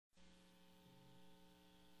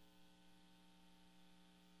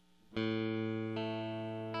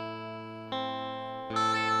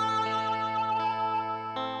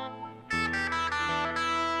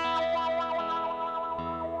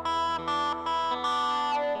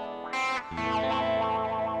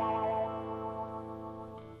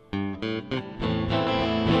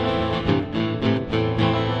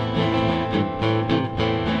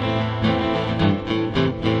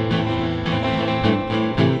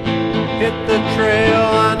hit the trail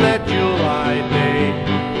on that July day.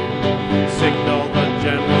 Signaled the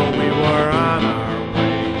general we were on our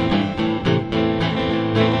way.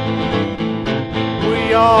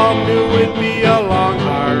 We all knew it'd be a long,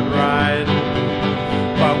 hard ride,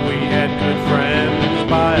 but we had good friends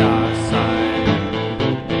by our side.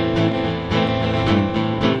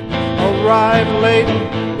 Arrived late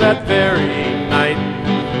that very night,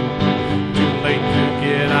 too late to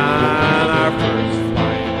get on our first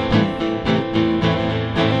flight.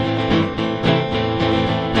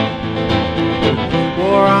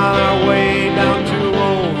 We're on our way down to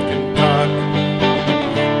old Kentucky,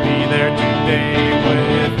 be there today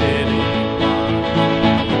with any luck.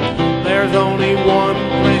 There's only one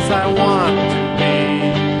place I want to be,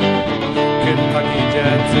 Kentucky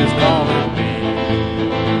Jets is calling me.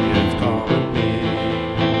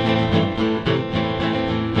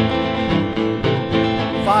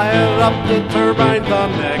 Fired up the turbine the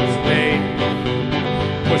next day,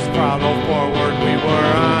 pushed throttle forward, we were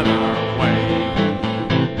on our way.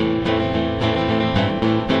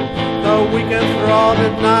 The weekend thaw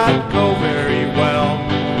did not go very well.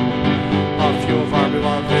 A few of our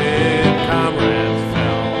beloved comrades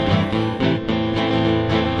fell.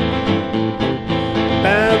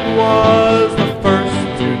 Ben was the first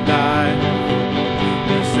to die.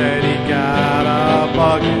 He said he got a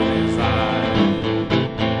bug in his eye.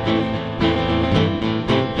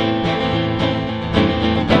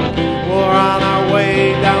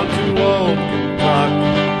 Down to old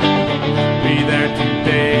Kentucky, be there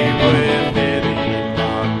today with any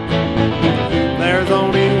luck. There's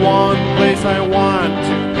only one place I want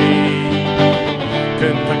to be,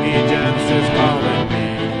 Kentucky Jets is calling me,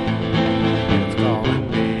 it's calling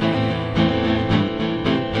me.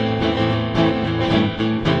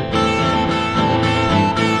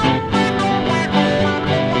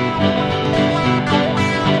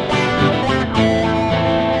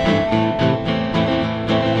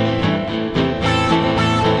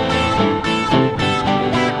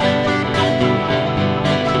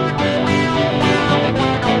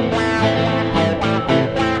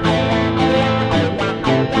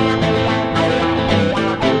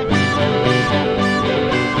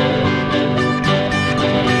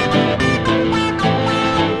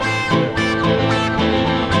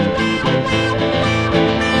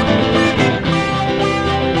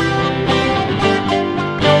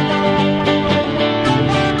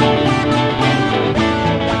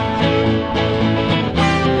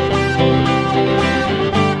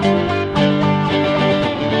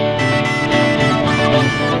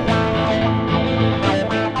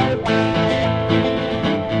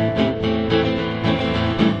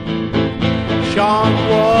 Sean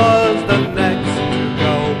was the next to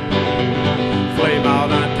go. Flame out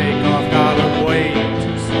on takeoff, got him way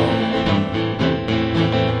too slow.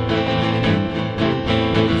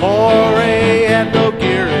 Poor Ray had no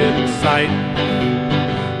gear in sight.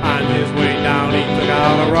 On his way down, he took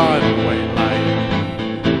out a runway light.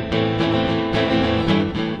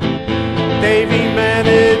 Davey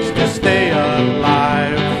managed to stay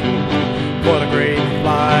alive, put a great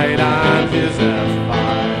flight on his F5.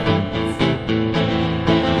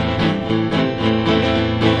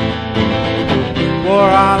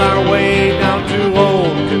 We're on our way down to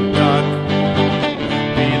old Kentucky,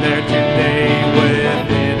 be there today with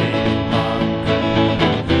any luck.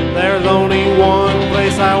 There's only one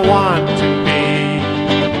place I want to be,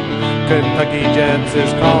 Kentucky Jets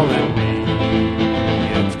is calling me,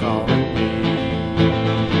 it's calling me.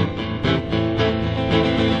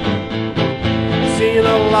 Seen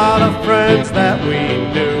a lot of friends that we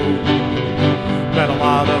knew, met a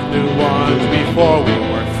lot of new ones before we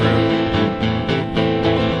were through.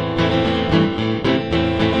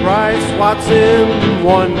 Bryce Watson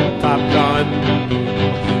won Top Gun.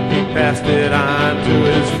 He passed it on to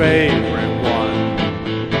his favorite one.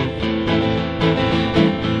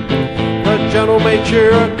 The general made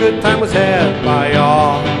sure a good time was had by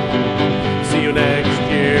all. See you next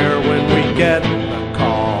year when we get the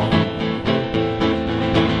call.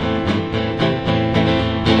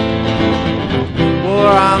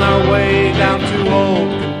 We're on our way down to old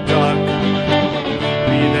Kentucky,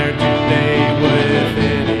 be there today with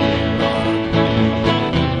any luck.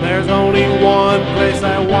 There's only one place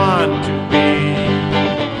I want